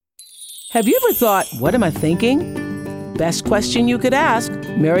Have you ever thought, what am I thinking? Best question you could ask.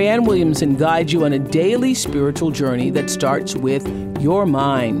 Marianne Williamson guides you on a daily spiritual journey that starts with your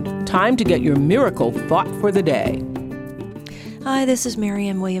mind. Time to get your miracle thought for the day. Hi, this is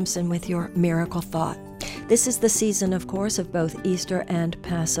Marianne Williamson with your Miracle Thought. This is the season, of course, of both Easter and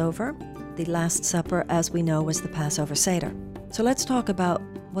Passover. The Last Supper, as we know, was the Passover Seder. So let's talk about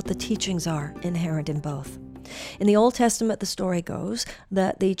what the teachings are inherent in both. In the Old Testament, the story goes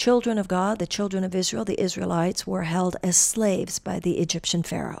that the children of God, the children of Israel, the Israelites, were held as slaves by the Egyptian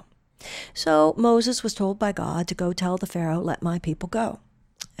Pharaoh. So Moses was told by God to go tell the Pharaoh, let my people go.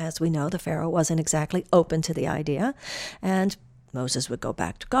 As we know, the Pharaoh wasn't exactly open to the idea, and Moses would go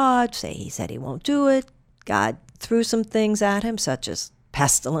back to God, say he said he won't do it. God threw some things at him, such as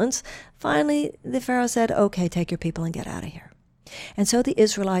pestilence. Finally, the Pharaoh said, okay, take your people and get out of here. And so the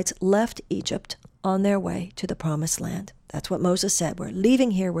Israelites left Egypt on their way to the promised land. That's what Moses said. We're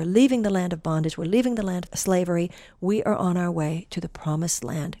leaving here. We're leaving the land of bondage. We're leaving the land of slavery. We are on our way to the promised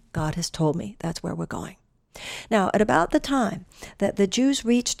land. God has told me that's where we're going. Now, at about the time that the Jews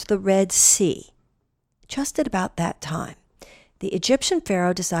reached the Red Sea, just at about that time, the Egyptian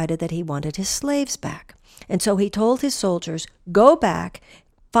Pharaoh decided that he wanted his slaves back. And so he told his soldiers, go back,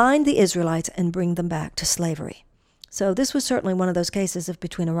 find the Israelites, and bring them back to slavery. So this was certainly one of those cases of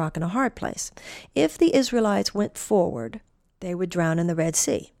between a rock and a hard place. If the Israelites went forward, they would drown in the Red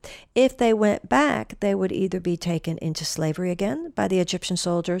Sea. If they went back, they would either be taken into slavery again by the Egyptian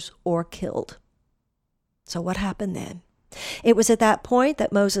soldiers or killed. So what happened then? It was at that point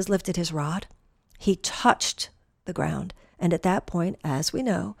that Moses lifted his rod. He touched the ground, and at that point, as we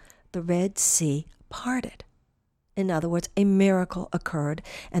know, the Red Sea parted. In other words, a miracle occurred,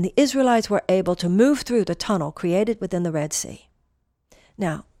 and the Israelites were able to move through the tunnel created within the Red Sea.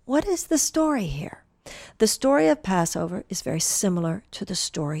 Now, what is the story here? The story of Passover is very similar to the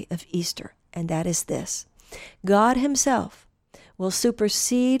story of Easter, and that is this. God himself will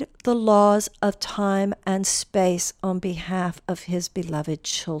supersede the laws of time and space on behalf of his beloved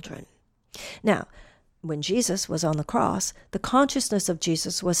children. Now, when Jesus was on the cross, the consciousness of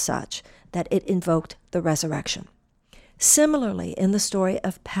Jesus was such that it invoked the resurrection. Similarly, in the story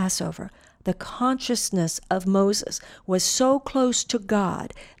of Passover, the consciousness of Moses was so close to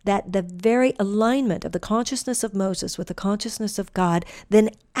God that the very alignment of the consciousness of Moses with the consciousness of God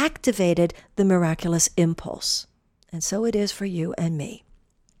then activated the miraculous impulse. And so it is for you and me.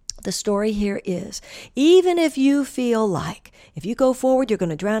 The story here is, even if you feel like, if you go forward, you're going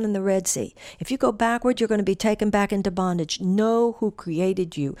to drown in the Red Sea. If you go backward, you're going to be taken back into bondage. Know who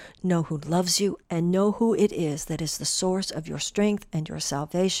created you, know who loves you, and know who it is that is the source of your strength and your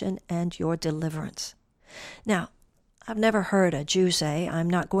salvation and your deliverance. Now, I've never heard a Jew say,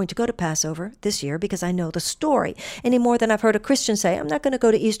 I'm not going to go to Passover this year because I know the story, any more than I've heard a Christian say, I'm not going to go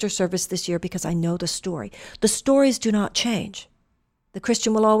to Easter service this year because I know the story. The stories do not change. The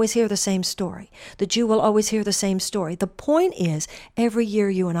Christian will always hear the same story. The Jew will always hear the same story. The point is, every year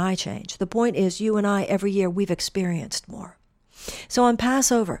you and I change. The point is, you and I, every year, we've experienced more. So on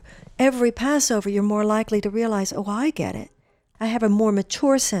Passover, every Passover, you're more likely to realize, oh, I get it. I have a more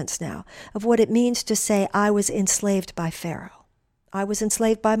mature sense now of what it means to say, I was enslaved by Pharaoh. I was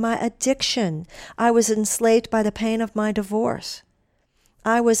enslaved by my addiction. I was enslaved by the pain of my divorce.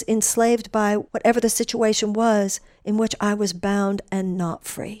 I was enslaved by whatever the situation was in which I was bound and not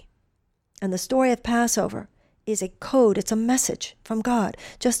free. And the story of Passover is a code, it's a message from God,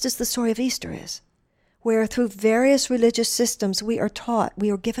 just as the story of Easter is, where through various religious systems we are taught,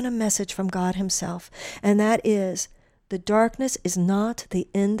 we are given a message from God himself, and that is, the darkness is not the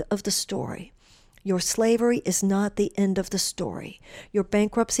end of the story. Your slavery is not the end of the story. Your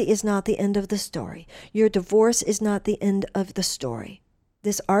bankruptcy is not the end of the story. Your divorce is not the end of the story.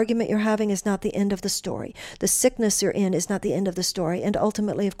 This argument you're having is not the end of the story. The sickness you're in is not the end of the story. And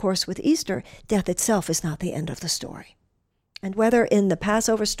ultimately, of course, with Easter, death itself is not the end of the story. And whether in the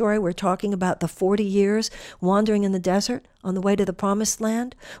Passover story we're talking about the 40 years wandering in the desert on the way to the promised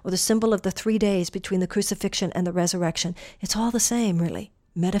land, or the symbol of the 3 days between the crucifixion and the resurrection, it's all the same, really,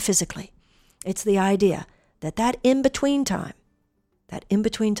 metaphysically. It's the idea that in-between time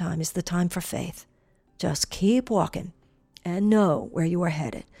is the time for faith. Just keep walking. And know where you are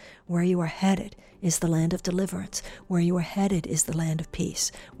headed. Where you are headed is the land of deliverance. Where you are headed is the land of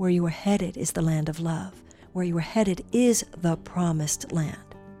peace. Where you are headed is the land of love. Where you are headed is the promised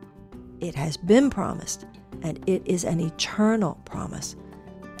land. It has been promised, and it is an eternal promise.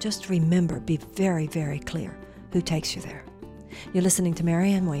 Just remember, be very, very clear who takes you there. You're listening to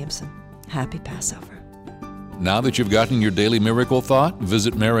Marianne Williamson. Happy Passover. Now that you've gotten your daily miracle thought,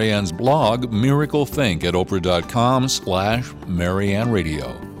 visit Marianne's blog, Miracle Think, at oprah.com/Marianne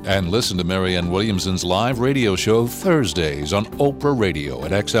Radio. And listen to Marianne Williamson's live radio show Thursdays on Oprah Radio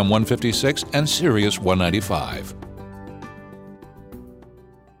at XM 156 and Sirius 195.